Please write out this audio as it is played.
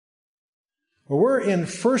Well, we're in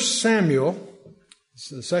 1 Samuel,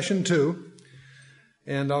 session 2,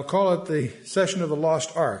 and I'll call it the session of the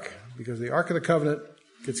Lost Ark, because the Ark of the Covenant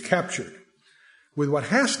gets captured with what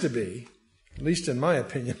has to be, at least in my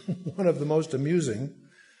opinion, one of the most amusing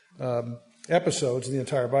episodes in the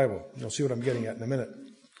entire Bible. You'll see what I'm getting at in a minute.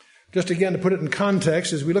 Just again, to put it in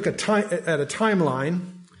context, as we look at a timeline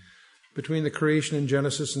between the creation in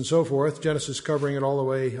Genesis and so forth, Genesis covering it all the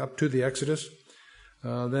way up to the Exodus,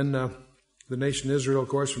 then the nation Israel, of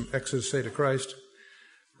course, from Exodus, say, to Christ,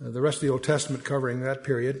 the rest of the Old Testament covering that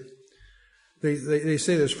period. They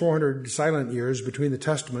say there's 400 silent years between the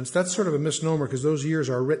Testaments. That's sort of a misnomer because those years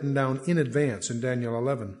are written down in advance in Daniel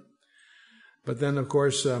 11. But then, of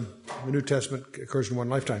course, the New Testament occurs in one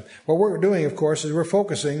lifetime. What we're doing, of course, is we're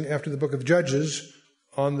focusing, after the book of Judges,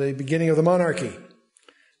 on the beginning of the monarchy.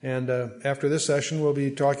 And after this session, we'll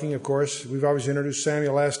be talking, of course, we've obviously introduced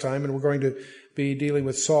Samuel last time, and we're going to be dealing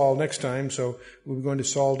with Saul next time, so we'll be going to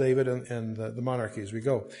Saul, David, and the monarchy as we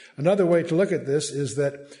go. Another way to look at this is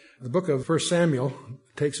that the book of 1 Samuel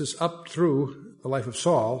takes us up through the life of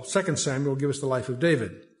Saul. 2 Samuel will give us the life of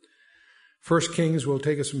David. 1 Kings will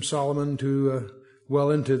take us from Solomon to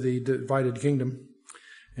well into the divided kingdom,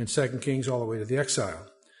 and 2 Kings all the way to the exile.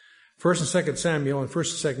 1st and 2nd Samuel and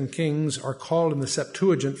 1st and 2nd Kings are called in the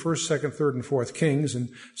Septuagint 1st, 2nd, 3rd, and 4th Kings, and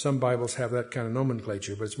some Bibles have that kind of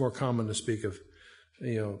nomenclature, but it's more common to speak of,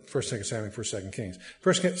 1st, 2nd Samuel, 1st, 2nd Kings.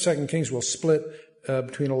 1st, 2nd Kings will split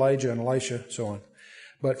between Elijah and Elisha, so on.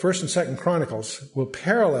 But 1st and 2nd Chronicles will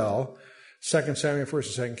parallel 2nd Samuel,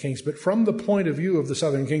 1st, and 2nd Kings, but from the point of view of the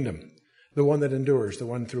southern kingdom, the one that endures, the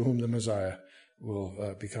one through whom the Messiah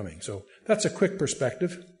will be coming. So that's a quick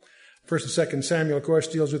perspective. 1st and 2nd Samuel, of course,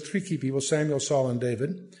 deals with three key people, Samuel, Saul, and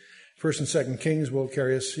David. 1st and 2nd Kings will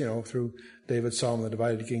carry us, through David, Solomon, the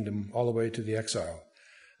divided kingdom, all the way to the exile.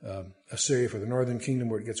 Assyria for the northern kingdom,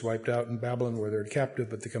 where it gets wiped out, and Babylon, where they're captive,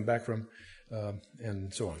 but they come back from,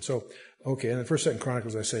 and so on. So, okay, and then 1st, 2nd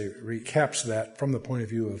Chronicles, I say, recaps that from the point of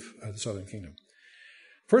view of the southern kingdom.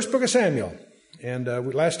 First book of Samuel. And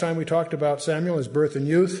last time we talked about Samuel, his birth and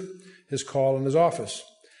youth, his call and his office.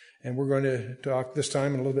 And we're going to talk this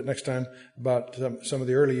time and a little bit next time about some of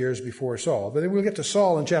the early years before Saul. But then we'll get to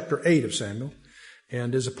Saul in chapter 8 of Samuel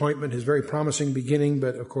and his appointment, his very promising beginning,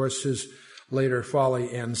 but of course his later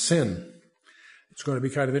folly and sin. It's going to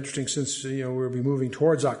be kind of interesting since, we'll be moving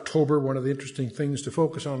towards October. One of the interesting things to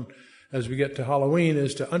focus on as we get to Halloween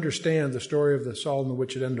is to understand the story of the Saul and the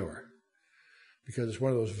witch at Endor. Because it's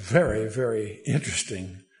one of those very, very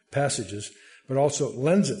interesting passages, but also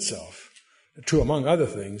lends itself to, among other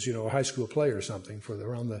things, a high school play or something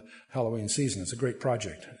around the Halloween season. It's a great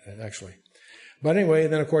project, actually. But anyway,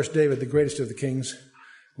 then, of course, David, the greatest of the kings,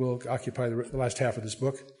 will occupy the last half of this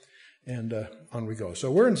book, and on we go.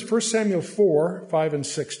 So we're in 1 Samuel 4, 5, and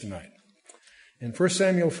 6 tonight. In 1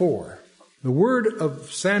 Samuel 4, the word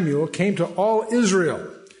of Samuel came to all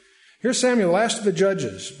Israel. Here's Samuel, last of the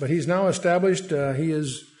judges, but he's now established,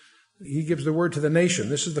 he gives the word to the nation.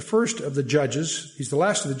 This is the first of the judges. He's the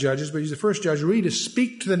last of the judges, but he's the first judge really to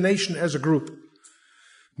speak to the nation as a group.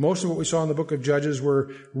 Most of what we saw in the book of Judges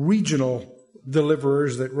were regional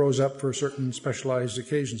deliverers that rose up for certain specialized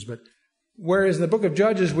occasions. But whereas in the book of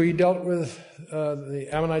Judges we dealt with the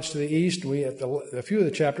Ammonites to the east, we had a few of the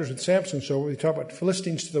chapters with Samson, so we talk about the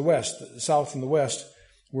Philistines to the west, the south and the west,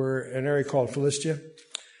 were an area called Philistia.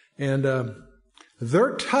 And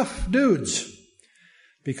they're tough dudes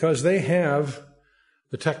because they have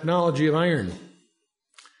the technology of iron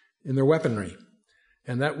in their weaponry.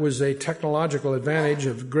 And that was a technological advantage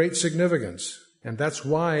of great significance. And that's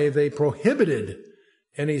why they prohibited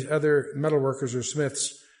any other metalworkers or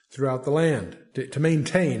smiths throughout the land to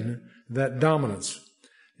maintain that dominance.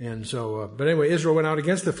 And so, but anyway, Israel went out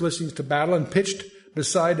against the Philistines to battle and pitched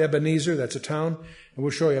beside Ebenezer. That's a town. And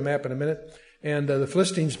we'll show you a map in a minute. And the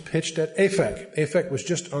Philistines pitched at Aphek. Aphek was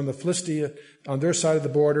just on the Philistia, on their side of the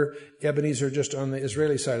border. Ebenezer just on the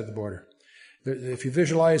Israeli side of the border. If you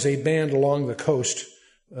visualize a band along the coast,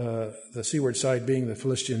 the seaward side being the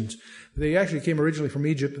Philistines, they actually came originally from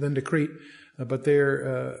Egypt and then to Crete, but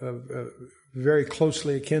they're very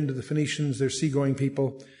closely akin to the Phoenicians. They're seagoing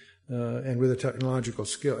people and with a technological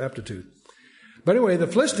aptitude. But anyway, the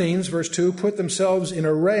Philistines, verse 2, put themselves in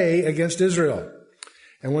array against Israel.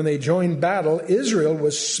 And when they joined battle, Israel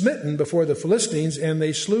was smitten before the Philistines, and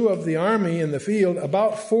they slew of the army in the field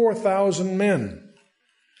about 4,000 men.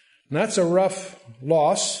 And that's a rough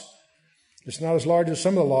loss. It's not as large as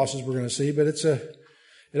some of the losses we're going to see, but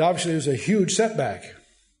it obviously was a huge setback.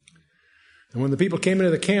 And when the people came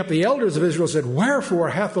into the camp, the elders of Israel said, "Wherefore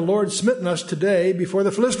hath the Lord smitten us today before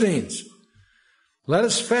the Philistines?" Let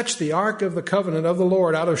us fetch the ark of the covenant of the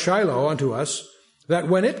Lord out of Shiloh unto us, that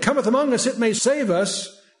when it cometh among us, it may save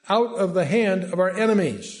us out of the hand of our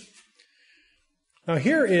enemies. Now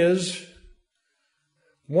here is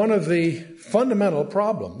one of the fundamental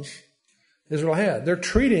problems Israel had. They're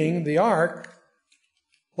treating the ark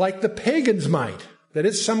like the pagans might, that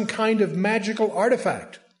it's some kind of magical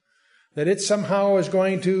artifact, that it somehow is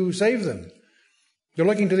going to save them. They're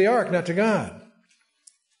looking to the ark, not to God.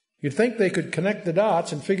 You'd think they could connect the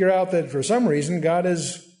dots and figure out that for some reason God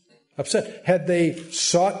is upset. Had they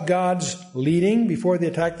sought God's leading before they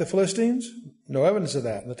attacked the Philistines? No evidence of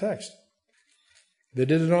that in the text. They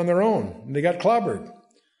did it on their own, and they got clobbered.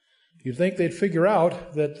 You'd think they'd figure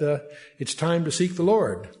out that it's time to seek the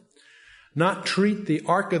Lord. Not treat the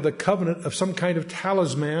Ark of the Covenant of some kind of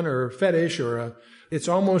talisman or fetish, it's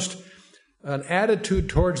almost an attitude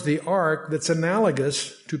towards the Ark that's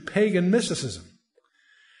analogous to pagan mysticism.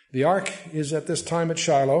 The Ark is at this time at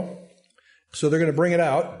Shiloh, so they're going to bring it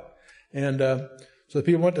out. And so the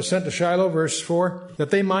people went to send to Shiloh, verse 4, that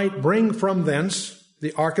they might bring from thence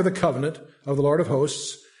the Ark of the Covenant of the Lord of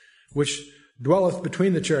hosts, which dwelleth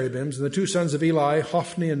between the cherubims. And the two sons of Eli,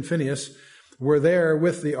 Hophni and Phinehas, were there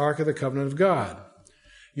with the Ark of the Covenant of God.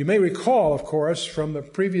 You may recall, of course, from the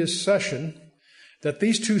previous session, that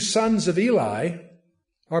these two sons of Eli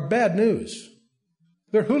are bad news.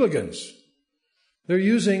 They're hooligans. They're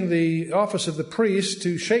using the office of the priest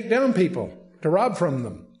to shake down people, to rob from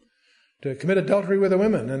them, to commit adultery with the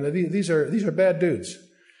women. And these are bad dudes.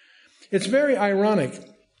 It's very ironic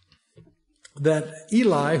that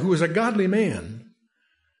Eli, who was a godly man,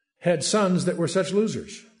 had sons that were such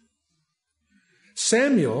losers.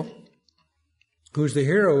 Samuel, who's the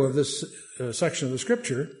hero of this section of the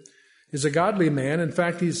Scripture, is a godly man. In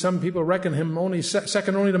fact, some people reckon him only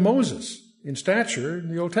second only to Moses in stature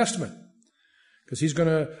in the Old Testament, because he's going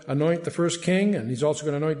to anoint the first king, and he's also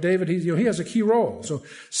going to anoint David. He has a key role. So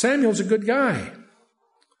Samuel's a good guy.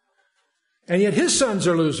 And yet his sons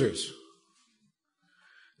are losers.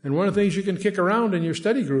 And one of the things you can kick around in your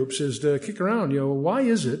study groups is to kick around, why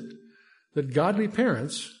is it that godly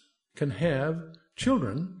parents can have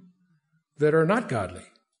children that are not godly?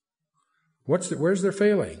 Where's their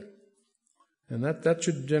failing? And that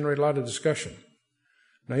should generate a lot of discussion.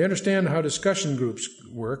 Now, you understand how discussion groups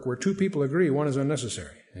work, where two people agree, one is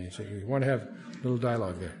unnecessary. So you want to have a little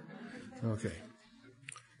dialogue there. Okay.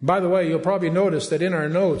 By the way, you'll probably notice that in our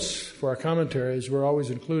notes for our commentaries, we're always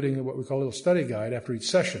including what we call a little study guide after each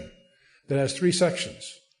session that has 3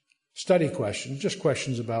 sections. Study questions, just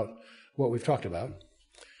questions about what we've talked about.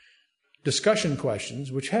 Discussion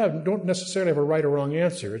questions, which don't necessarily have a right or wrong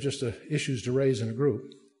answer, it's just issues to raise in a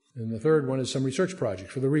group. And the third one is some research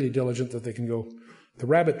projects for the really diligent, that they can go. The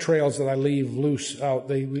rabbit trails that I leave loose out,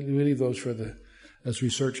 we leave those as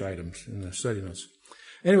research items in the study notes.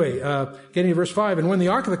 Anyway, getting to verse 5, and when the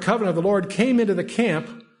ark of the covenant of the Lord came into the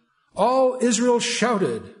camp, all Israel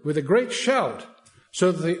shouted with a great shout,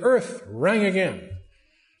 so that the earth rang again.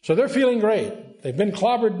 So they're feeling great. They've been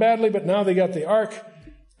clobbered badly, but now they got the ark.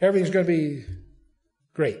 Everything's going to be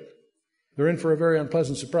great. They're in for a very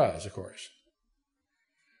unpleasant surprise, of course.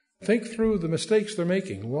 Think through the mistakes they're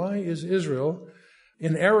making. Why is Israel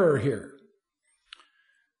in error here?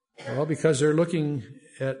 Well, because they're looking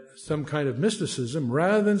at some kind of mysticism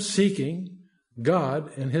rather than seeking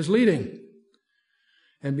God and His leading.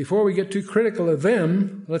 And before we get too critical of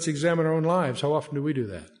them, let's examine our own lives. How often do we do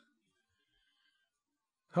that?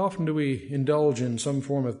 How often do we indulge in some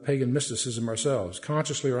form of pagan mysticism ourselves,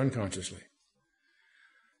 consciously or unconsciously?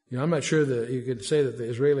 I'm not sure that you could say that the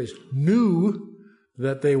Israelis knew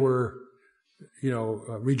that they were,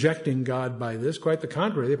 rejecting God by this. Quite the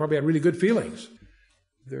contrary. They probably had really good feelings.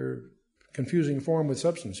 They're confusing form with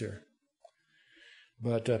substance here.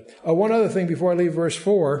 But one other thing before I leave verse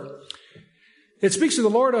 4. It speaks of the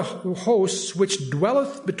Lord of hosts, which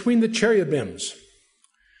dwelleth between the cherubims.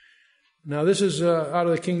 Now, this is out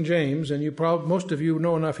of the King James, and most of you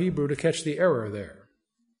know enough Hebrew to catch the error there.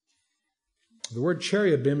 The word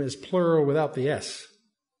cherubim is plural without the S.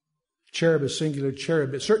 Cherub is singular,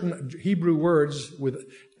 cherub. Certain Hebrew words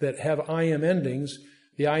that have im endings,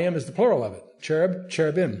 the im is the plural of it. Cherub,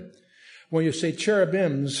 cherubim. When you say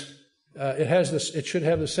cherubims, it should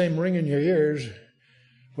have the same ring in your ears.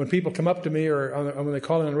 When people come up to me or when they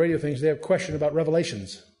call in on radio things, they have a question about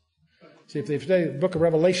Revelations. See, if they've studied the book of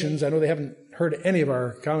Revelations, I know they haven't heard any of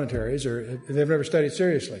our commentaries, or they've never studied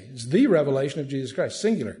seriously. It's the revelation of Jesus Christ,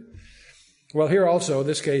 singular. Well, here also, in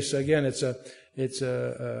this case, again, it's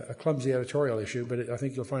a clumsy editorial issue, but I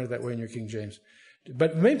think you'll find it that way in your King James.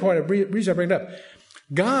 But the main point, the reason I bring it up,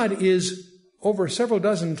 God is over several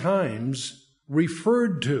dozen times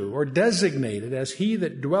referred to or designated as he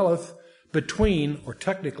that dwelleth between, or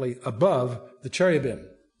technically above, the cherubim.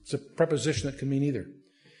 It's a preposition that can mean either.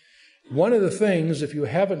 One of the things, if you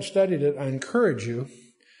haven't studied it, I encourage you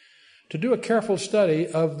to do a careful study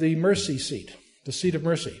of the mercy seat, the seat of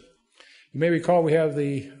mercy. You may recall we have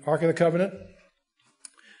the Ark of the Covenant.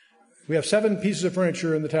 We have 7 pieces of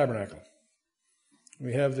furniture in the tabernacle.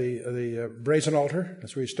 We have the brazen altar.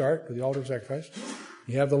 That's where you start, with the altar of sacrifice.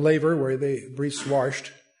 You have the laver where the priest's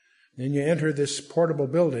washed. Then you enter this portable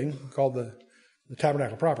building called the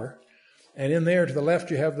tabernacle proper. And in there to the left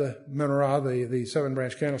you have the menorah, the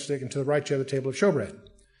 7-branch candlestick, and to the right you have the table of showbread.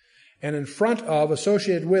 And in front of,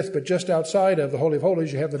 associated with, but just outside of the Holy of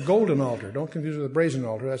Holies, you have the golden altar. Don't confuse it with the brazen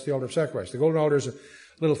altar. That's the altar of sacrifice. The golden altar is a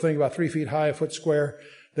little thing about 3 feet high, a foot square.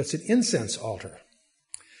 That's an incense altar.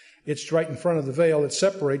 It's right in front of the veil that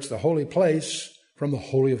separates the holy place from the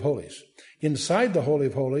Holy of Holies. Inside the Holy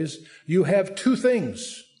of Holies, you have 2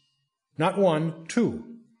 things. Not 1, 2.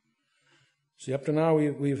 See, up to now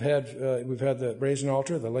we've had the brazen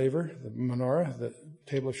altar, the laver, the menorah, the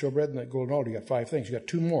table of showbread, and the golden altar. You got 5 things. You got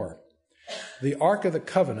 2 more. The Ark of the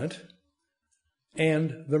Covenant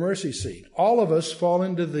and the mercy seat. All of us fall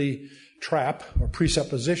into the trap or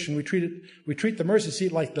presupposition. We treat the mercy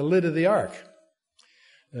seat like the lid of the ark.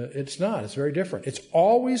 It's not. It's very different. It's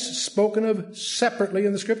always spoken of separately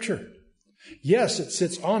in the Scripture. Yes, it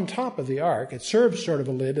sits on top of the ark. It serves sort of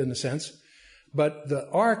a lid in a sense. But the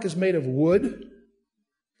ark is made of wood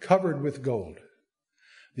covered with gold.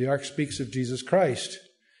 The ark speaks of Jesus Christ.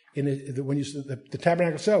 The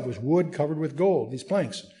tabernacle itself was wood covered with gold, these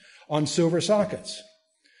planks, on silver sockets.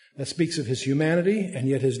 That speaks of his humanity and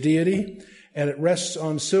yet his deity. And it rests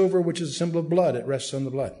on silver, which is a symbol of blood. It rests on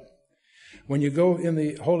the blood. When you go in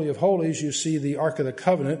the Holy of Holies, you see the Ark of the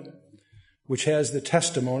Covenant, which has the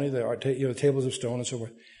testimony, the tables of stone and so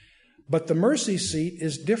forth. But the mercy seat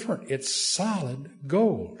is different. It's solid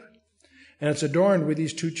gold. And it's adorned with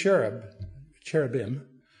these 2 cherubim.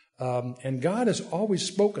 And God is always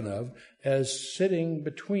spoken of as sitting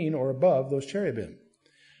between or above those cherubim.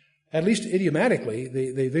 At least idiomatically,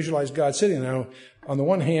 they visualize God sitting there. Now, on the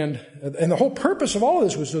one hand, and the whole purpose of all of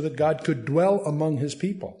this was so that God could dwell among his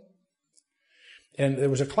people. And there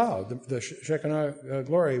was a cloud. The Shekinah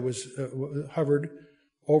glory was hovered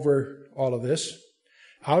over all of this.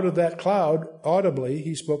 Out of that cloud, audibly,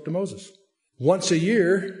 he spoke to Moses. Once a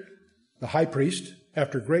year, the high priest,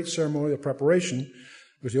 after great ceremonial preparation,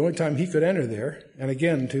 was the only time he could enter there, and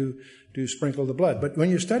again to sprinkle the blood. But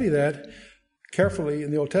when you study that carefully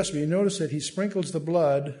in the Old Testament, you notice that he sprinkles the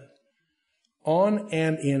blood on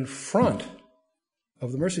and in front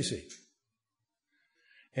of the mercy seat.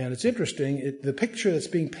 And it's interesting, the picture that's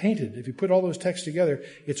being painted, if you put all those texts together,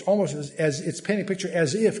 it's almost as it's painting a picture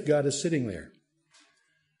as if God is sitting there.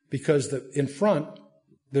 Because in front,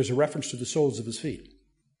 there's a reference to the soles of his feet.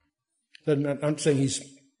 I'm not saying he's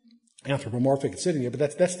anthropomorphic and sitting there,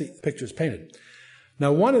 but that's the picture that's painted.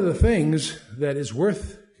 Now, one of the things that is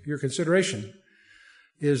worth your consideration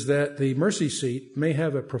is that the mercy seat may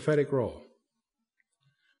have a prophetic role.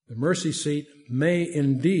 The mercy seat may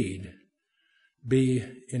indeed be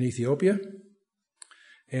in Ethiopia,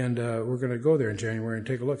 and we're going to go there in January and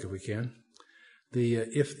take a look if we can.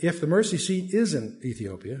 If the mercy seat is in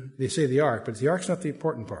Ethiopia, they say the ark, but the ark's not the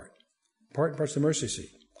important part. The important part's the mercy seat,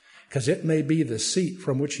 because it may be the seat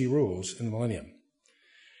from which he rules in the millennium.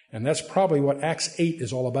 And that's probably what Acts 8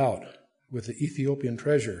 is all about, with the Ethiopian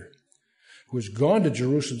treasurer who has gone to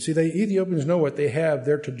Jerusalem. See, the Ethiopians know what they have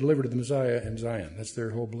there to deliver to the Messiah in Zion. That's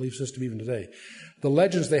their whole belief system even today. The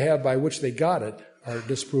legends they have by which they got it are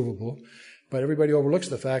disprovable, but everybody overlooks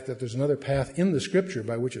the fact that there's another path in the Scripture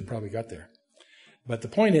by which it probably got there. But the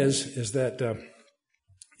point is that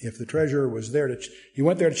if the treasurer was there, he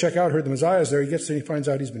went there to check out, heard the Messiah's there, he gets there, he finds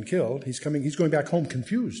out he's been killed. He's going back home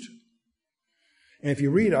confused. And if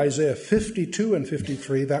you read Isaiah 52 and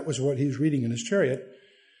 53, that was what he was reading in his chariot,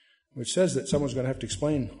 which says that someone's going to have to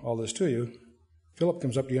explain all this to you. Philip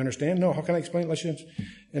comes up, do you understand? No, how can I explain it?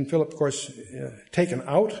 And Philip, of course,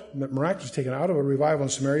 miraculously taken out of a revival in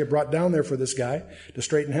Samaria, brought down there for this guy to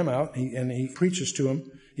straighten him out, and he preaches to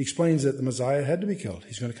him. He explains that the Messiah had to be killed.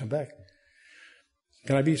 He's going to come back.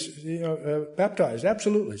 Can I be baptized?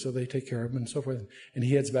 Absolutely. So they take care of him and so forth. And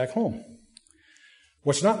he heads back home.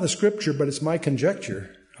 What's not in the Scripture, but it's my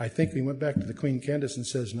conjecture, I think he went back to the Queen Candace and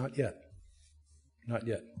says, not yet. Not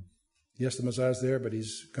yet. Yes, the Messiah's there, but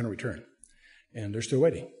he's going to return. And they're still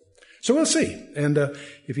waiting. So we'll see. And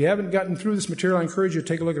if you haven't gotten through this material, I encourage you to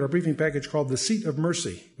take a look at our briefing package called The Seat of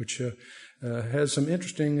Mercy, which has some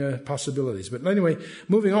interesting possibilities. But anyway,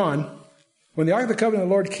 moving on, When the ark of the covenant of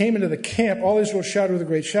the Lord came into the camp, all Israel shouted with a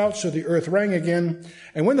great shout, so the earth rang again.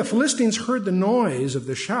 And when the Philistines heard the noise of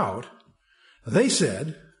the shout, they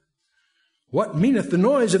said, "What meaneth the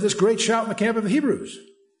noise of this great shout in the camp of the Hebrews?"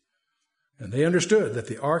 And they understood that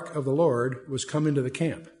the ark of the Lord was come into the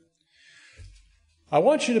camp. I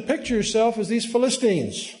want you to picture yourself as these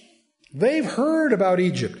Philistines. They've heard about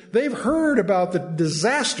Egypt. They've heard about the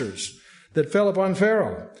disasters that fell upon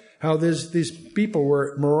Pharaoh, how these people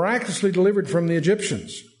were miraculously delivered from the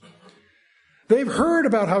Egyptians. They've heard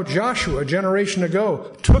about how Joshua, a generation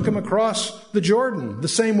ago, took them across the Jordan the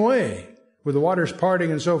same way, with the waters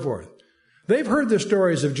parting and so forth. They've heard the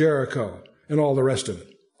stories of Jericho and all the rest of it.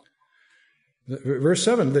 Verse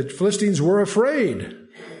 7, the Philistines were afraid,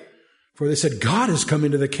 for they said, "God has come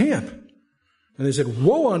into the camp." And they said,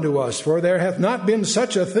 "Woe unto us, for there hath not been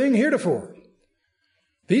such a thing heretofore."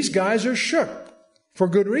 These guys are shook for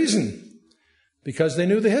good reason, because they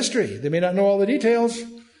knew the history. They may not know all the details,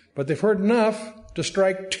 but they've heard enough to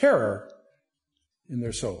strike terror in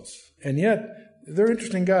their souls. And yet, they're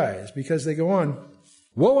interesting guys, because they go on,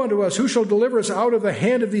 "Woe unto us, who shall deliver us out of the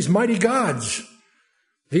hand of these mighty gods?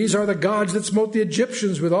 These are the gods that smote the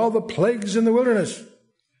Egyptians with all the plagues in the wilderness."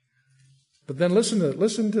 But then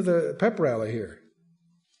listen to the pep rally here.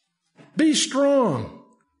 "Be strong,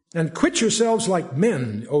 and quit yourselves like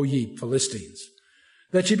men, O ye Philistines,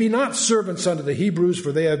 that ye be not servants unto the Hebrews,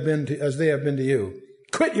 for they have been as they have been to you.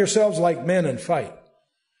 Quit yourselves like men and fight."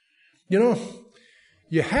 You know,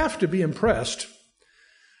 you have to be impressed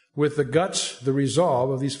with the guts, the resolve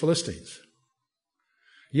of these Philistines.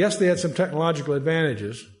 Yes, they had some technological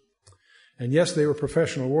advantages, and yes, they were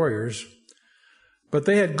professional warriors, but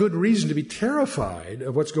they had good reason to be terrified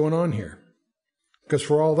of what's going on here. Because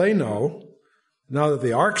for all they know, now that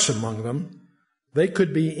the ark's among them, they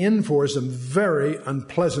could be in for some very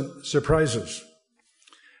unpleasant surprises.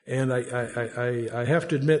 And I have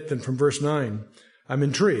to admit that from verse 9, I'm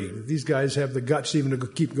intrigued. These guys have the guts even to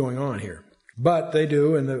keep going on here. But they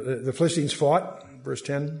do, and the Philistines fought, verse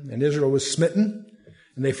 10, and Israel was smitten,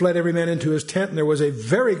 and they fled every man into his tent, and there was a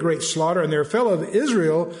very great slaughter, and there fell of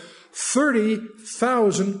Israel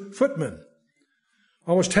 30,000 footmen.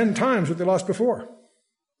 Almost 10 times what they lost before.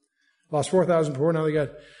 Lost 4,000 before, now they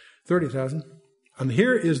got 30,000. And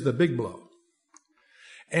here is the big blow.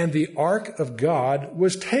 "And the ark of God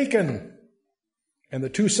was taken, and the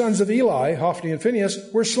two sons of Eli, Hophni and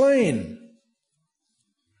Phinehas, were slain."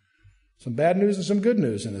 Some bad news and some good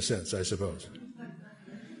news in a sense, I suppose.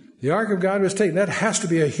 The ark of God was taken. That has to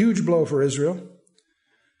be a huge blow for Israel.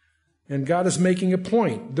 And God is making a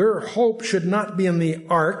point. Their hope should not be in the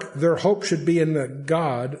ark. Their hope should be in the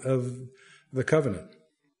God of the covenant.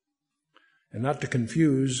 And not to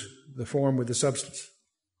confuse the form with the substance.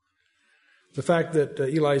 The fact that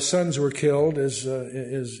Eli's sons were killed is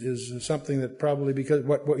something that probably, because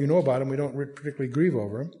what you know about them, we don't particularly grieve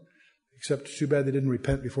over them. Except it's too bad they didn't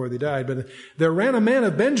repent before they died. But there ran a man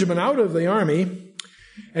of Benjamin out of the army,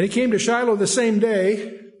 and he came to Shiloh the same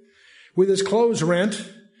day with his clothes rent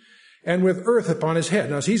and with earth upon his head.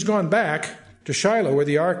 Now, so he's gone back to Shiloh, where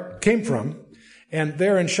the ark came from. And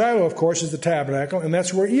there in Shiloh, of course, is the tabernacle, and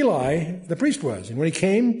that's where Eli, the priest, was. And when he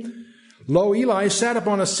came, lo, Eli sat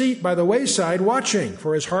upon a seat by the wayside watching,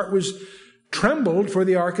 for his heart was trembled for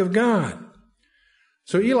the ark of God.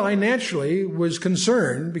 So Eli naturally was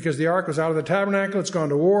concerned, because the ark was out of the tabernacle, it's gone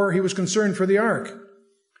to war. He was concerned for the ark.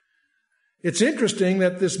 It's interesting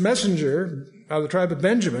that this messenger out of the tribe of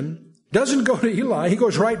Benjamin doesn't go to Eli. He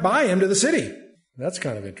goes right by him to the city. That's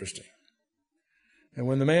kind of interesting. And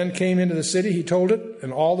when the man came into the city, he told it,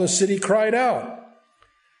 and all the city cried out.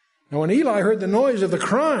 Now when Eli heard the noise of the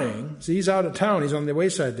crying, see, he's out of town, he's on the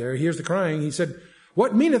wayside there, he hears the crying, he said,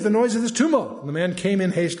 "What meaneth the noise of this tumult?" And the man came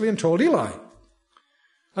in hastily and told Eli.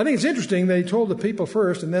 I think it's interesting that he told the people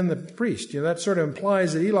first and then the priest. You know, that sort of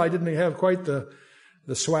implies that Eli didn't have quite the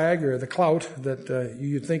swag or the clout that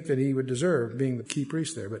you'd think that he would deserve, being the key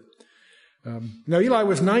priest there. But now Eli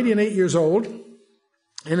was 98 years old,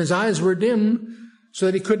 and his eyes were dim, so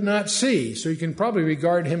that he could not see. So you can probably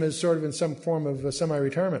regard him as sort of in some form of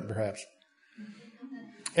semi-retirement, perhaps.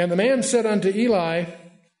 And the man said unto Eli,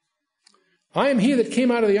 "I am he that came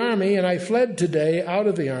out of the army, and I fled today out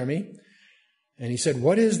of the army." And he said,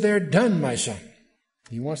 "What is there done, my son?"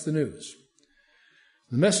 He wants the news.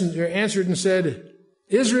 The messenger answered and said,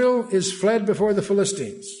 "Israel is fled before the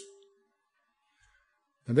Philistines.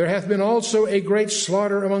 And there hath been also a great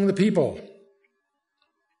slaughter among the people.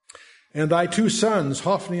 And thy two sons,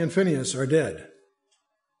 Hophni and Phinehas, are dead.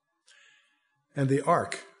 And the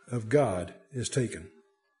ark of God is taken."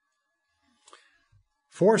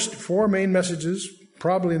 Four main messages,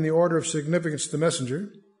 probably in the order of significance to the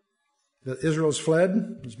messenger. that Israel's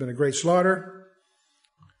fled. There's been a great slaughter.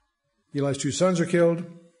 Eli's 2 sons are killed.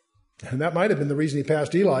 And that might have been the reason he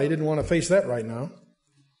passed Eli. He didn't want to face that right now.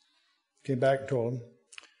 Came back and told him.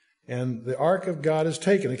 And the ark of God is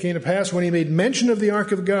taken. It came to pass when he made mention of the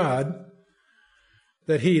ark of God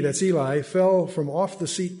that he, that's Eli, fell from off the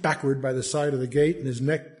seat backward by the side of the gate, and his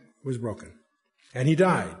neck was broken. And he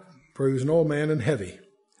died, for he was an old man and heavy.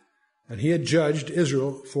 And he had judged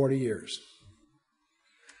Israel 40 years.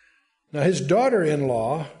 Now his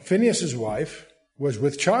daughter-in-law, Phinehas' wife, was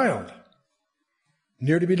with child,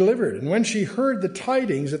 near to be delivered. And when she heard the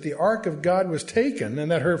tidings that the ark of God was taken, and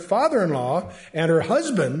that her father-in-law and her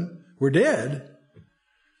husband were dead,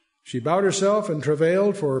 she bowed herself and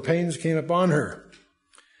travailed, for her pains came upon her.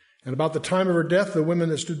 And about the time of her death, the women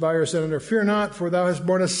that stood by her said unto her, Fear not, for thou hast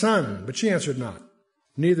borne a son. But she answered not,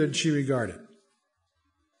 neither did she regard it.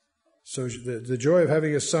 So the joy of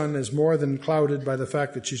having a son is more than clouded by the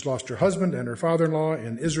fact that she's lost her husband and her father-in-law,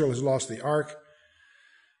 and Israel has lost the ark.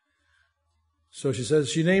 So she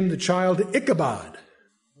says she named the child Ichabod.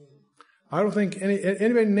 I don't think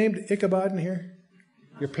anybody named Ichabod in here?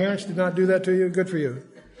 Your parents did not do that to you? Good for you.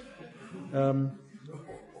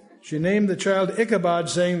 She named the child Ichabod,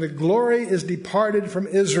 saying, The glory is departed from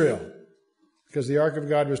Israel, because the ark of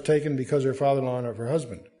God was taken because her father-in-law and of her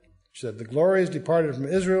husband. She said, The glory is departed from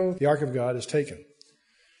Israel, the ark of God is taken.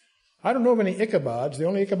 I don't know of any Ichabods. The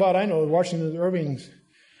only Ichabod I know is Washington Irving's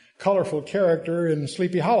colorful character in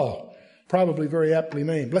Sleepy Hollow, probably very aptly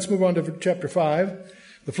named. Let's move on to chapter 5.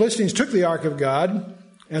 The Philistines took the ark of God,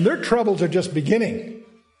 and their troubles are just beginning.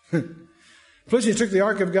 The Philistines took the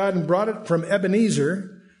ark of God and brought it from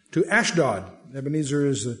Ebenezer to Ashdod. Ebenezer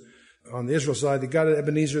is on the Israel side. They got it at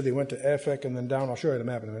Ebenezer. They went to Aphek and then down. I'll show you the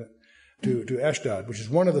map in a minute. To Ashdod, which is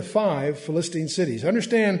one of the 5 Philistine cities.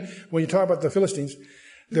 Understand, when you talk about the Philistines,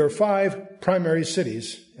 there are 5 primary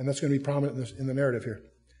cities, and that's going to be prominent in the narrative here.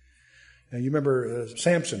 And you remember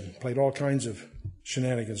Samson played all kinds of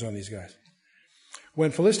shenanigans on these guys.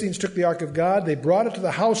 When Philistines took the ark of God, they brought it to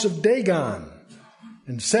the house of Dagon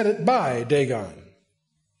and set it by Dagon.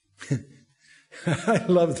 I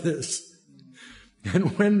love this.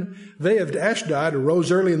 And when they of Ashdod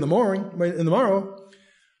arose early in the morrow,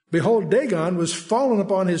 behold, Dagon was fallen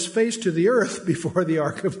upon his face to the earth before the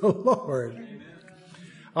ark of the Lord. Amen.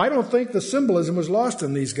 I don't think the symbolism was lost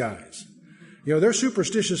on these guys. You know, they're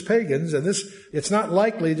superstitious pagans, and it's not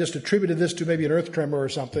likely just attributed this to maybe an earth tremor or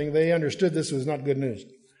something. They understood this was not good news.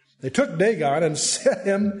 They took Dagon and set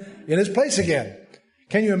him in his place again.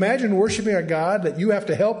 Can you imagine worshiping a god that you have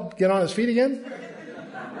to help get on his feet again?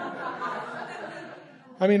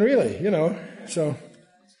 I mean, really, you know. So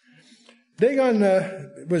Dagon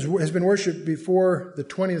has been worshipped before the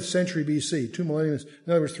 20th century BC, 2 millennia,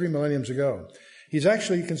 in other words, 3 millenniums ago. He's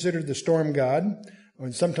actually considered the storm god,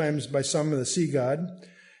 and sometimes by some the sea god.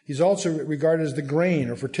 He's also regarded as the grain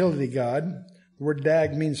or fertility god. The word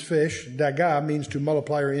dag means fish. Daga means to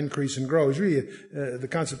multiply or increase and grow. It's really, the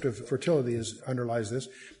concept of fertility underlies this.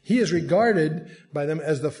 He is regarded by them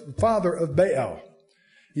as the father of Baal.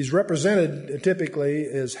 He's represented typically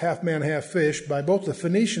as half man, half fish by both the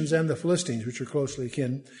Phoenicians and the Philistines, which are closely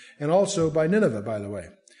akin, and also by Nineveh, by the way.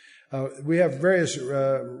 We have various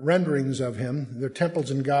renderings of him. There are temples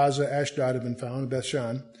in Gaza, Ashdod have been found, Beth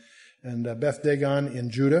Shan, and Beth Dagon in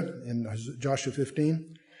Judah, in Joshua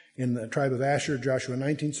 15, in the tribe of Asher, Joshua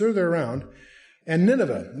 19. So they're around. And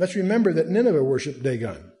Nineveh. Let's remember that Nineveh worshipped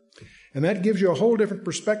Dagon. And that gives you a whole different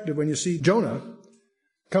perspective when you see Jonah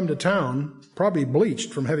come to town, probably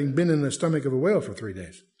bleached from having been in the stomach of a whale for 3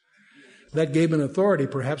 days. That gave an authority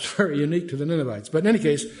perhaps very unique to the Ninevites. But in any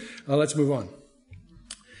case, let's move on.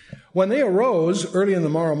 When they arose early in the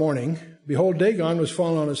morrow morning, behold, Dagon was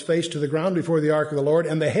fallen on his face to the ground before the ark of the Lord,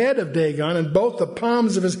 and the head of Dagon and both the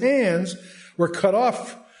palms of his hands were cut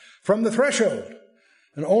off from the threshold,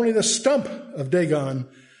 and only the stump of Dagon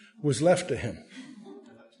was left to him.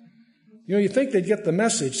 You know, you think they'd get the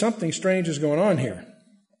message. Something strange is going on here.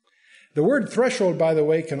 The word threshold, by the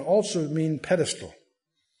way, can also mean pedestal.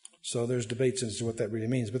 So there's debates as to what that really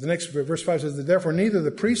means. But the next verse 5 says that therefore neither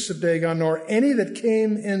the priests of Dagon nor any that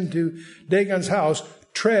came into Dagon's house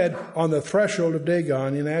tread on the threshold of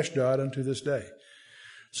Dagon in Ashdod unto this day.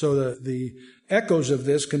 So the echoes of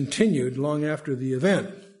this continued long after the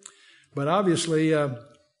event. But obviously,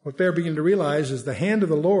 what they're beginning to realize is the hand of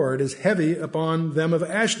the Lord is heavy upon them of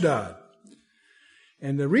Ashdod.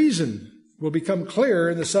 And the reason will become clearer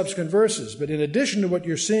in the subsequent verses. But in addition to what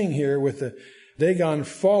you're seeing here with the Dagon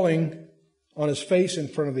falling on his face in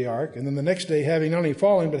front of the ark, and then the next day having not only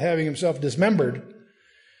fallen, but having himself dismembered,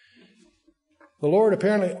 the Lord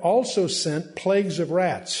apparently also sent plagues of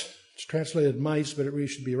rats. It's translated mice, but it really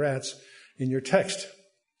should be rats, in your text.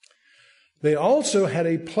 They also had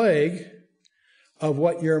a plague of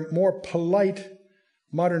what your more polite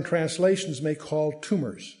modern translations may call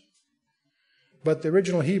tumors. But the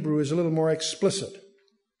original Hebrew is a little more explicit.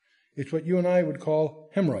 It's what you and I would call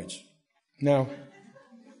hemorrhoids. Now,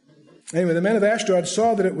 anyway, the men of Ashdod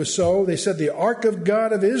saw that it was so. They said, the ark of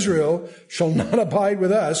God of Israel shall not abide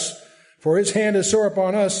with us, for his hand is sore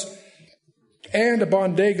upon us and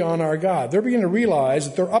upon Dagon our God. They're beginning to realize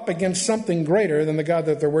that they're up against something greater than the God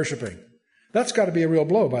that they're worshiping. That's got to be a real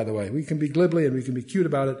blow, by the way. We can be glibly and we can be cute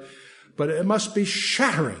about it, but it must be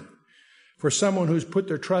shattering for someone who's put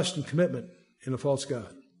their trust and commitment in a false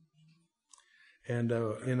God. And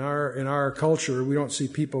in our culture, we don't see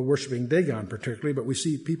people worshiping Dagon particularly, but we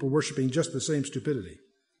see people worshiping just the same stupidity.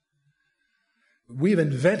 We've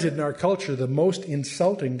invented in our culture the most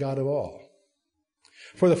insulting God of all.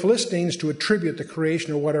 For the Philistines to attribute the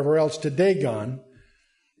creation or whatever else to Dagon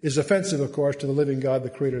is offensive, of course, to the living God, the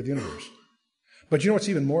creator of the universe. But you know what's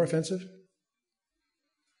even more offensive?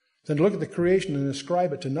 Than to look at the creation and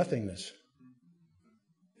ascribe it to nothingness.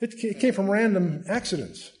 It came from random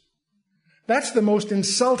accidents. That's the most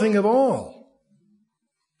insulting of all.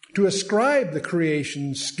 To ascribe the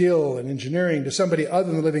creation skill and engineering to somebody other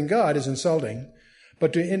than the living God is insulting,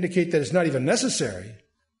 but to indicate that it's not even necessary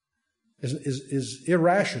is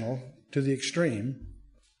irrational to the extreme,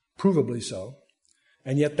 provably so.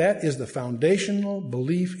 And yet that is the foundational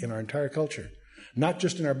belief in our entire culture. Not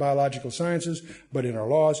just in our biological sciences, but in our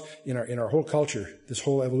laws, in our whole culture, this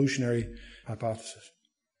whole evolutionary hypothesis.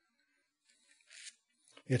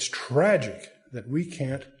 It's tragic that we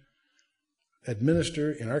can't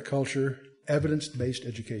administer in our culture evidence-based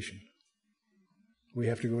education. We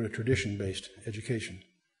have to go to tradition-based education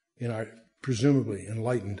in our presumably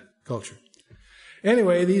enlightened culture.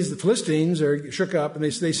 Anyway, the Philistines are shook up, and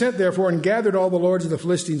they sent therefore and gathered all the lords of the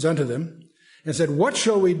Philistines unto them, and said, what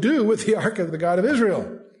shall we do with the ark of the God of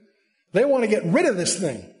Israel? They want to get rid of this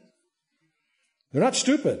thing. They're not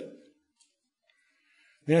stupid.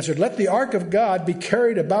 They answered, let the ark of God be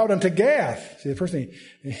carried about unto Gath. See, the first thing,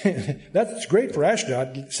 that's great for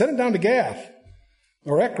Ashdod. Send it down to Gath,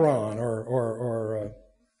 or Ekron, or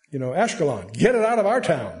Ashkelon. Get it out of our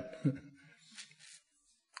town.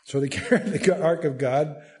 So they carried the ark of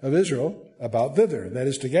God of Israel about thither, that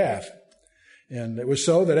is to Gath. And it was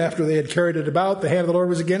so that after they had carried it about, the hand of the Lord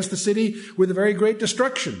was against the city with a very great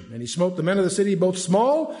destruction. And he smote the men of the city, both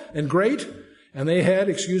small and great, and they had,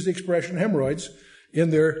 excuse the expression, hemorrhoids in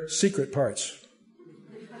their secret parts.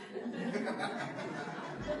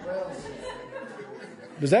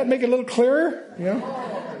 Does that make it a little clearer?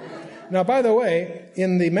 Now, by the way,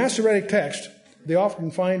 in the Masoretic text, they often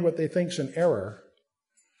find what they think is an error.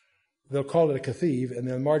 They'll call it a kathiv, and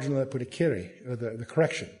then marginally they put a kiri, or the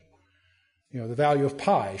correction. The value of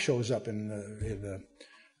pi shows up in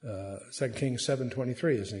 2 Kings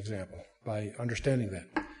 7:23 as an example, by understanding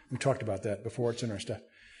that. We talked about that before. It's in our stuff.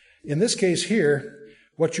 In this case here,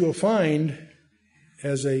 what you'll find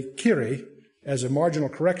as a kiri, as a marginal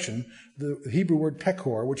correction, the Hebrew word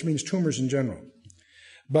pekor, which means tumors in general.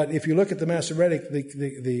 But if you look at the Masoretic,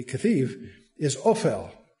 the kathiv is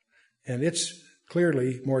ophel, and it's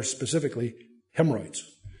clearly, more specifically, hemorrhoids.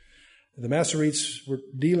 The Masoretes were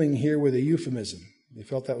dealing here with a euphemism. They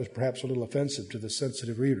felt that was perhaps a little offensive to the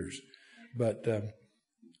sensitive readers. But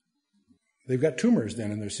they've got tumors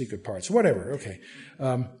then in their secret parts. Whatever, okay.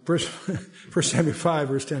 1 Samuel 5,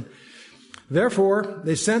 verse 10. Therefore,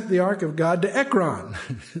 they sent the ark of God to Ekron.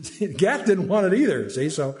 Gath didn't want it either, see?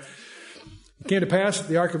 So it came to pass that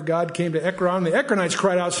the ark of God came to Ekron. The Ekronites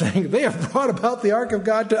cried out, saying, they have brought about the ark of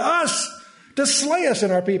God to us, to slay us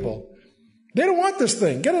and our people. They don't want this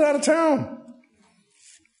thing. Get it out of town.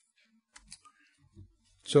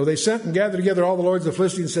 So they sent and gathered together all the lords of the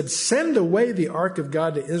Philistines and said, send away the ark of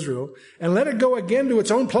God to Israel and let it go again to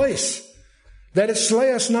its own place, that it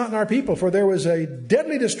slay us not and our people. For there was a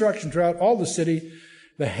deadly destruction throughout all the city.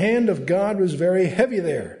 The hand of God was very heavy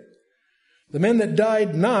there. The men that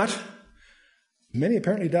died not, many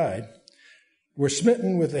apparently died, were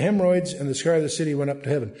smitten with the hemorrhoids, and the sky of the city went up to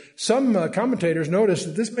heaven. Some commentators notice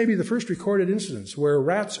that this may be the first recorded instance where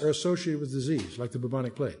rats are associated with disease, like the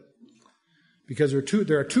bubonic plague. Because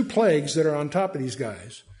there are two plagues that are on top of these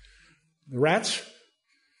guys. The rats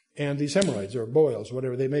and these hemorrhoids, or boils,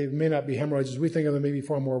 whatever. They may not be hemorrhoids as we think of them, maybe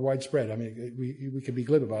far more widespread. I mean, we can be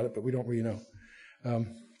glib about it, but we don't really know.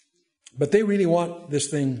 But they really want this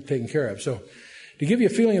thing taken care of. So to give you a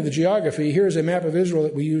feeling of the geography, here's a map of Israel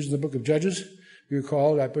that we use in the book of Judges. If you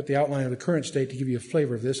recall, I put the outline of the current state to give you a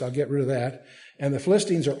flavor of this. I'll get rid of that. And the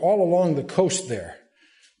Philistines are all along the coast there.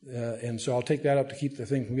 And so I'll take that up to keep the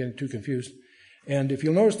thing from getting too confused. And if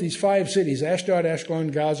you'll notice these 5 cities, Ashdod,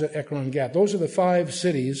 Ashkelon, Gaza, Ekron, Gath, those are the 5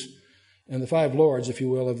 cities and the 5 lords, if you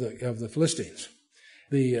will, of the Philistines.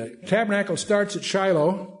 The tabernacle starts at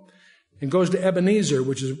Shiloh and goes to Ebenezer,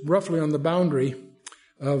 which is roughly on the boundary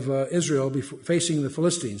of Israel facing the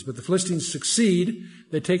Philistines. But the Philistines succeed.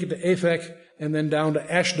 They take it to Aphek and then down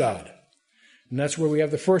to Ashdod. And that's where we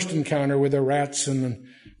have the first encounter with the rats and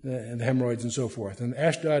the hemorrhoids and so forth. And the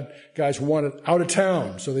Ashdod guys want it out of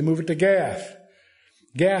town, so they move it to Gath.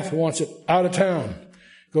 Gath wants it out of town,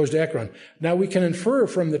 goes to Ekron. Now we can infer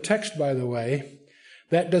from the text, by the way,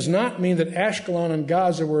 that does not mean that Ashkelon and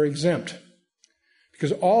Gaza were exempt,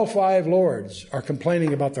 because all 5 lords are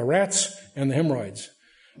complaining about the rats and the hemorrhoids.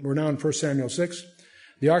 We're now in 1 Samuel 6.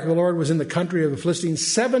 The ark of the Lord was in the country of the Philistines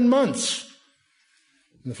 7 months.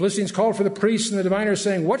 And the Philistines called for the priests and the diviners,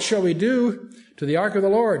 saying, "What shall we do to the ark of the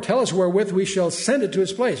Lord? Tell us wherewith we shall send it to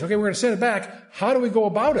its place." Okay, we're going to send it back. How do we go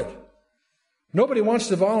about it? Nobody wants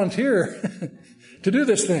to volunteer to do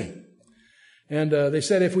this thing. And they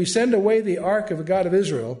said, if we send away the ark of the God of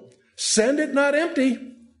Israel, send it not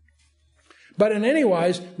empty, but in any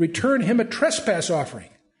wise return him a trespass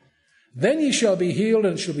offering. Then ye shall be healed,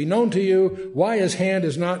 and it shall be known to you why his hand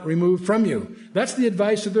is not removed from you. That's the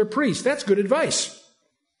advice of their priest. That's good advice.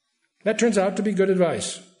 That turns out to be good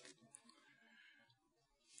advice.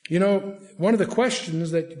 You know, one of the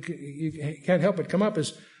questions that you can't help but come up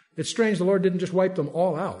is, it's strange the Lord didn't just wipe them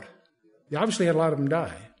all out. He obviously had a lot of them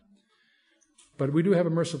die. But we do have a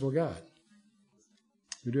merciful God.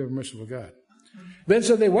 We do have a merciful God. Then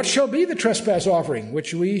said they, "What shall be the trespass offering,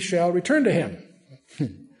 which we shall return to him?"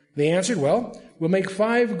 They answered, "Well, we'll make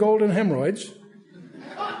 5 golden hemorrhoids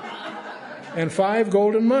and 5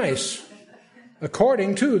 golden mice,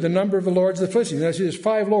 according to the number of the lords of the Philistines." Now, see, there's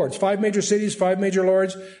 5 lords, 5 major cities, 5 major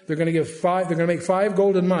lords. They're going to make 5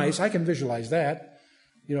 golden mice. I can visualize that.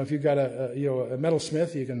 You know, if you've got a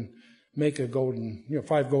metalsmith, you can make a golden,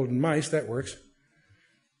 5 golden mice. That works.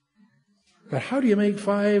 But how do you make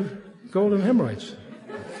 5 golden hemorrhoids?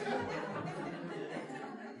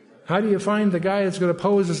 How do you find the guy that's going to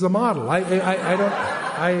pose as the model? I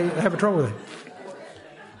have a trouble with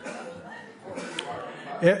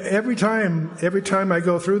it. Every time I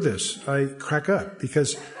go through this, I crack up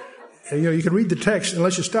because, you can read the text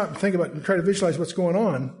unless you stop and think about it and try to visualize what's going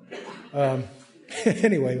on.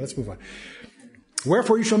 Anyway, let's move on.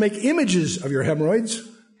 "Wherefore you shall make images of your hemorrhoids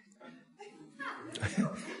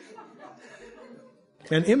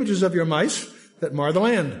and images of your mice that mar the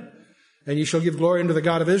land. And ye shall give glory unto the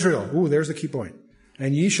God of Israel." Ooh, there's the key point.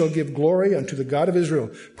 "And ye shall give glory unto the God of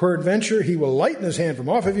Israel. Peradventure he will lighten his hand from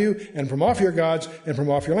off of you, and from off your gods, and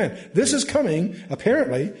from off your land." This is coming,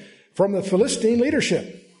 apparently, from the Philistine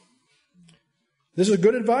leadership. This is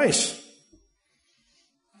good advice.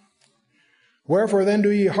 "Wherefore then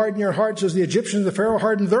do ye harden your hearts as the Egyptians, the Pharaoh,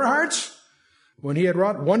 hardened their hearts? When he had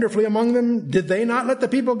wrought wonderfully among them, did they not let the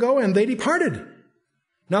people go? And they departed.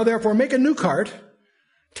 Now therefore make a new cart,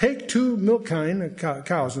 take 2 milk kine,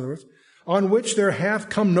 cows in other words, on which there hath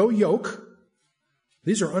come no yoke."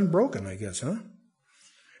 These are unbroken, I guess, huh?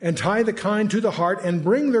 "And tie the kine to the cart, and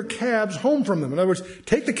bring their calves home from them." In other words,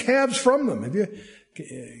 take the calves from them. How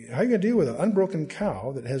are you going to deal with an unbroken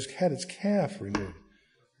cow that has had its calf removed?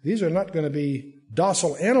 These are not going to be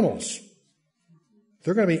docile animals.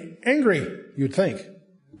 They're going to be angry, you'd think,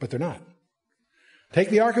 but they're not. "Take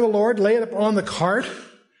the ark of the Lord, lay it upon the cart,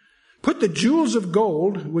 put the jewels of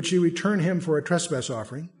gold, which ye return him for a trespass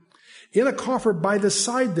offering, in a coffer by the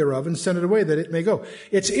side thereof, and send it away, that it may go."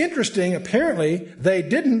 It's interesting, apparently, they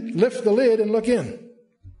didn't lift the lid and look in.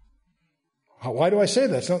 Why do I say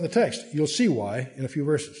that? It's not in the text. You'll see why in a few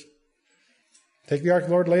verses. "Take the ark of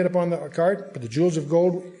the Lord, lay it upon the cart, put the jewels of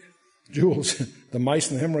gold," jewels, the mice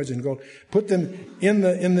and the hemorrhoids in gold, "put them in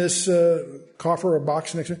this coffer or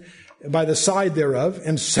box next to it, by the side thereof,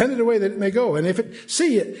 and send it away that it may go. And if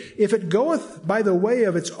it goeth by the way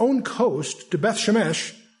of its own coast to Beth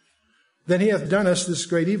Shemesh, then he hath done us this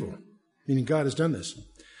great evil." Meaning God has done this.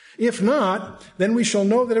 "If not, then we shall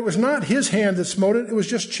know that it was not his hand that smote it, it was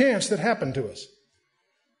just chance that happened to us."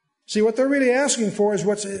 See, what they're really asking for is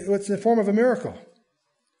what's in the form of a miracle.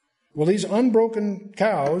 Will these unbroken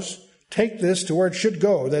cows take this to where it should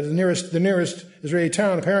go? That the nearest Israeli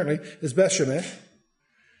town, apparently, is Beth Shemesh.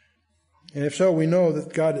 And if so, we know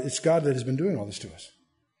that it's God that has been doing all this to us.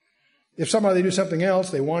 If somehow they do something else,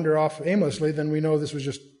 they wander off aimlessly, then we know this was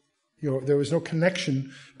just, there was no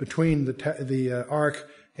connection between the ark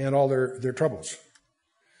and all their troubles.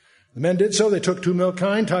 The men did so. They took 2 milk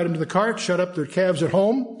kine, tied them to the cart, shut up their calves at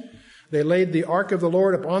home. They laid the ark of the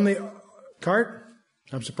Lord upon the cart.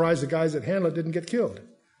 I'm surprised the guys that handle it didn't get killed.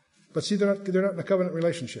 But see, they're not in a covenant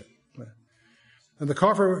relationship. and the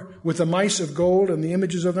coffer with the mice of gold and the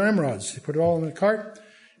images of their emeralds. They put it all in the cart.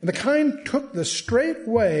 And the kine took the straight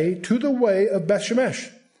way to the way of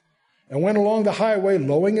Beth-Shemesh, and went along the highway,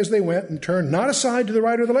 lowing as they went, and turned not aside to the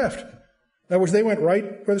right or the left. In other words, they went right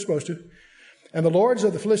where they're supposed to. And the lords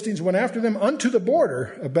of the Philistines went after them unto the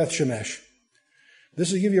border of Beth-Shemesh.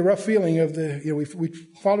 This will give you a rough feeling of we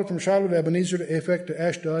followed from Shiloh to Ebenezer to Aphek to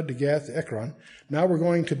Ashdod to Gath to Ekron. Now we're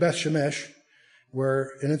going to Beth-Shemesh,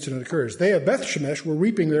 where an incident occurs. They of Beth-Shemesh were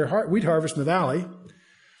reaping their wheat harvest in the valley.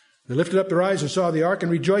 They lifted up their eyes and saw the ark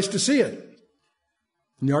and rejoiced to see it.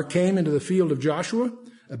 And the ark came into the field of Joshua,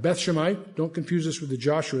 a Beth-Shemite. Don't confuse this with the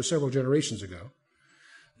Joshua several generations ago.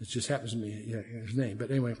 It just happens to be his name. But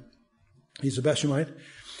anyway, he's a Beth-Shemite.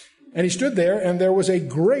 And he stood there, and there was a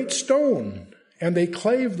great stone. And they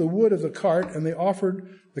clave the wood of the cart, and they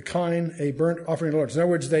offered the kine a burnt offering to the Lord. So in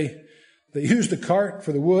other words, they used the cart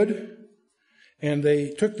for the wood, and they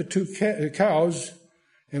took the two cows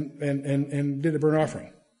and did a burnt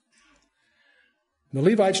offering. The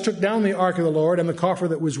Levites took down the ark of the Lord and the coffer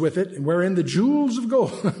that was with it, wherein the jewels of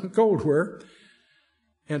gold were,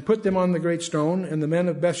 and put them on the great stone. And the men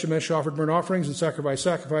of Beth-Shemesh offered burnt offerings and sacrificed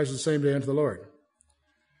sacrifices the same day unto the Lord.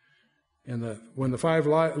 And when the 5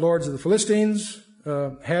 lords of the Philistines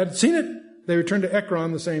had seen it, they returned to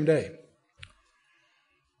Ekron the same day.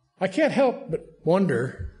 I can't help but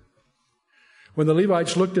wonder, when the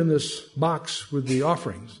Levites looked in this box with the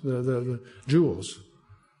offerings, the jewels,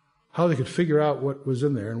 how they could figure out what was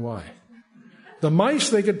in there and why. The mice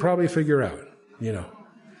they could probably figure out,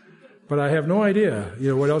 But I have no idea,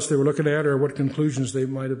 what else they were looking at or what conclusions they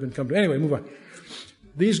might have been come to. Anyway, move on.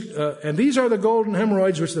 These are the golden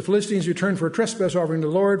hemorrhoids which the Philistines returned for a trespass offering to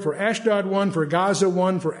the Lord, for Ashdod 1, for Gaza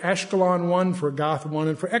 1, for Ashkelon 1, for Gath 1,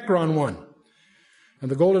 and for Ekron 1. And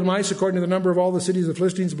the golden mice, according to the number of all the cities of the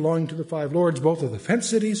Philistines, belonging to the 5 lords, both of the fenced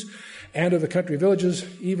cities and of the country villages,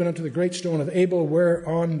 even unto the great stone of Abel,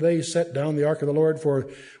 whereon they set down the ark of the Lord, for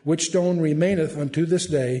which stone remaineth unto this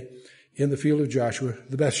day in the field of Joshua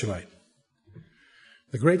the Beth-Shemite.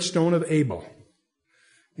 The great stone of Abel.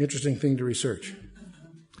 Interesting thing to research.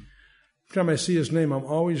 Every time I see his name, I'm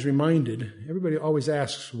always reminded, everybody always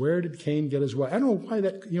asks, where did Cain get his wife? I don't know why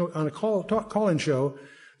that, on a call-in show,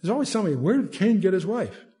 there's always somebody, where did Cain get his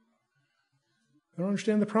wife? I don't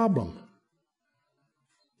understand the problem.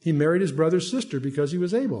 He married his brother's sister because he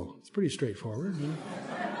was able. It's pretty straightforward.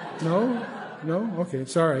 No? Okay,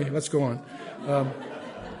 sorry. Let's go on.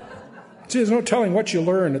 See, there's no telling what you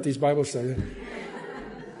learn at these Bible studies.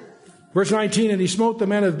 Verse 19, and he smote the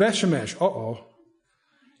men of Beth-Shemesh.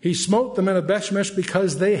 He smote the men of Beth-Shemesh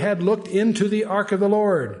because they had looked into the ark of the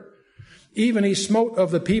Lord. Even he smote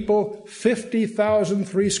of the people 50,000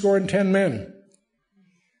 threescore men.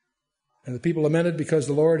 And the people lamented because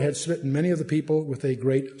the Lord had smitten many of the people with a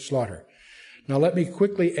great slaughter. Now let me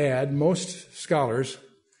quickly add, most scholars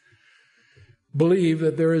believe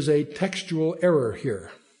that there is a textual error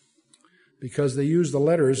here, because they use the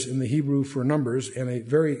letters in the Hebrew for numbers, and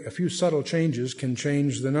a few subtle changes can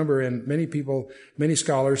change the number. And many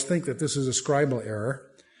scholars think that this is a scribal error,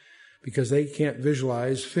 because they can't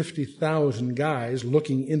visualize 50,000 guys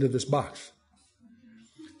looking into this box.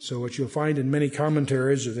 So what you'll find in many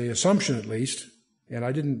commentaries, or the assumption at least, and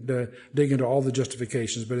I didn't dig into all the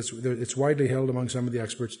justifications, but it's widely held among some of the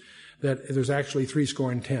experts, that there's actually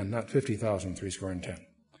 10, not 50,000 10.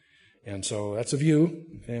 And so that's a view,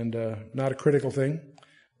 and not a critical thing,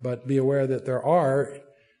 but be aware that there are,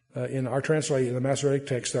 in our translation, in the Masoretic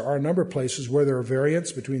text, there are a number of places where there are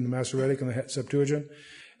variants between the Masoretic and the Septuagint,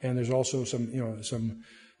 and there's also some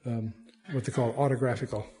what they call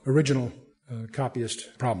autographical, original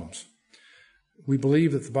copyist problems. We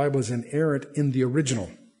believe that the Bible is inerrant in the original,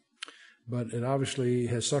 but it obviously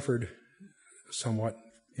has suffered somewhat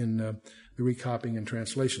in the recopying and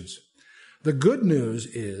translations. The good news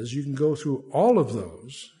is you can go through all of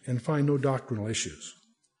those and find no doctrinal issues.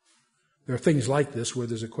 There are things like this where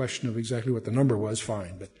there's a question of exactly what the number was,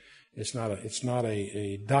 fine, but it's not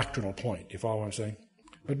a doctrinal point. You follow what I'm saying?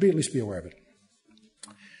 But at least be aware of it.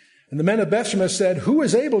 And the men of Beth-Shemesh said, who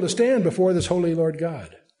is able to stand before this holy Lord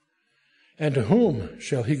God? And to whom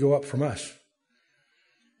shall he go up from us?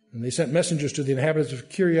 And they sent messengers to the inhabitants of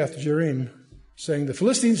Kiriath-Jearim, saying, the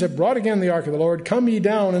Philistines have brought again the ark of the Lord. Come ye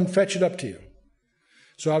down and fetch it up to you.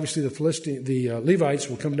 So obviously the Levites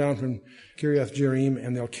will come down from Kiriath-Jearim,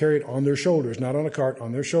 and they'll carry it on their shoulders, not on a cart,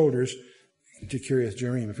 on their shoulders to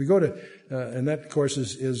Kiriath-Jearim. If we go to, and that of course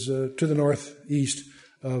is to the northeast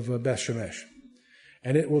of Beth-Shemesh.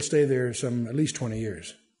 And it will stay there at least 20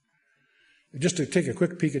 years. Just to take a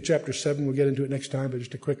quick peek at chapter 7, we'll get into it next time, but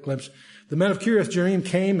just a quick glimpse. The men of Kiriath Jearim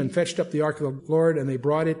came and fetched up the ark of the Lord, and they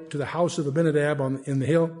brought it to the house of Abinadab in the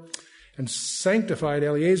hill, and sanctified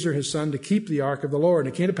Eleazar his son to keep the ark of the Lord.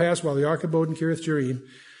 And it came to pass, while the ark abode in Kiriath Jearim,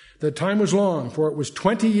 the time was long, for it was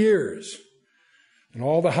 20 years, and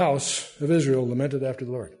all the house of Israel lamented after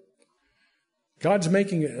the Lord. God's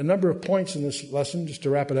making a number of points in this lesson, just to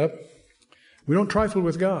wrap it up. We don't trifle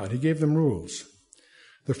with God. He gave them rules.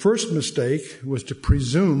 The first mistake was to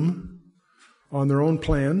presume on their own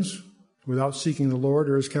plans without seeking the Lord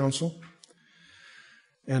or his counsel.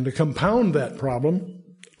 And to compound that problem,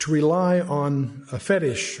 to rely on a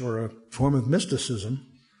fetish or a form of mysticism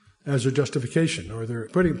as their justification, or they're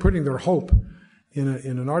putting their hope in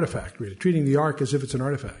an artifact, really, treating the ark as if it's an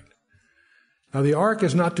artifact. Now, the ark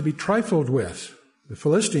is not to be trifled with. The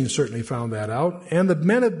Philistines certainly found that out, and the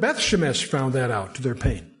men of Beth Shemesh found that out to their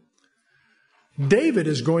pain. David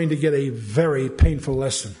is going to get a very painful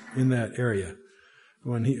lesson in that area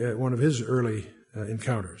when one of his early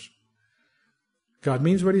encounters. God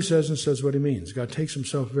means what he says and says what he means. God takes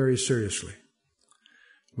himself very seriously.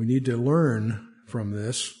 We need to learn from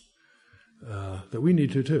this that we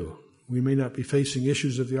need to too. We may not be facing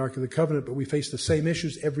issues of the Ark of the Covenant, but we face the same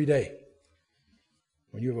issues every day.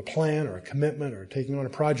 When you have a plan or a commitment or taking on a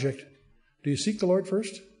project, do you seek the Lord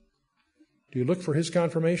first? Do you look for his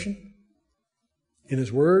confirmation? In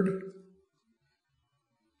his word?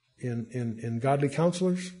 In godly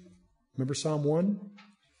counselors? Remember Psalm 1?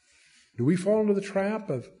 Do we fall into the trap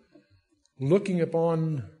of looking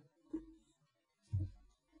upon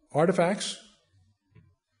artifacts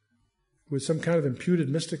with some kind of imputed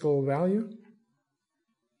mystical value?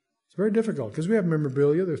 It's very difficult because we have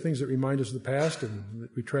memorabilia. There are things that remind us of the past and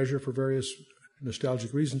that we treasure for various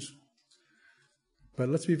nostalgic reasons. But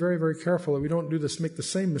let's be very, very careful that we don't make the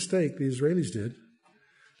same mistake the Israelis did,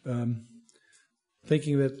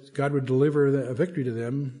 thinking that God would deliver a victory to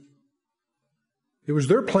them. It was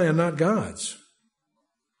their plan, not God's.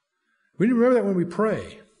 We need to remember that when we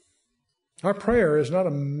pray. Our prayer is not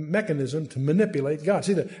a mechanism to manipulate God.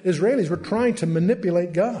 See, the Israelis were trying to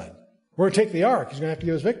manipulate God. We're going to take the ark. He's going to have to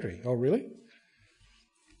give us victory. Oh, really?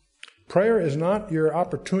 Prayer is not your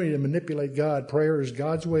opportunity to manipulate God. Prayer is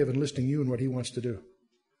God's way of enlisting you in what he wants to do.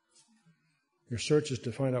 Your search is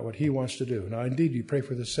to find out what he wants to do. Now, indeed, you pray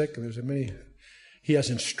for the sick, and there's many. He has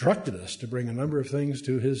instructed us to bring a number of things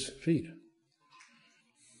to his feet.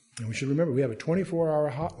 And we should remember, we have a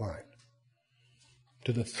 24-hour hotline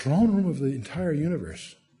to the throne room of the entire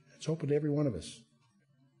universe. It's open to every one of us,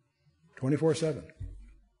 24/7.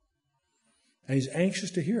 And he's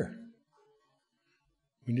anxious to hear.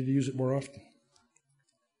 We need to use it more often.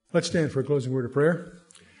 Let's stand for a closing word of prayer.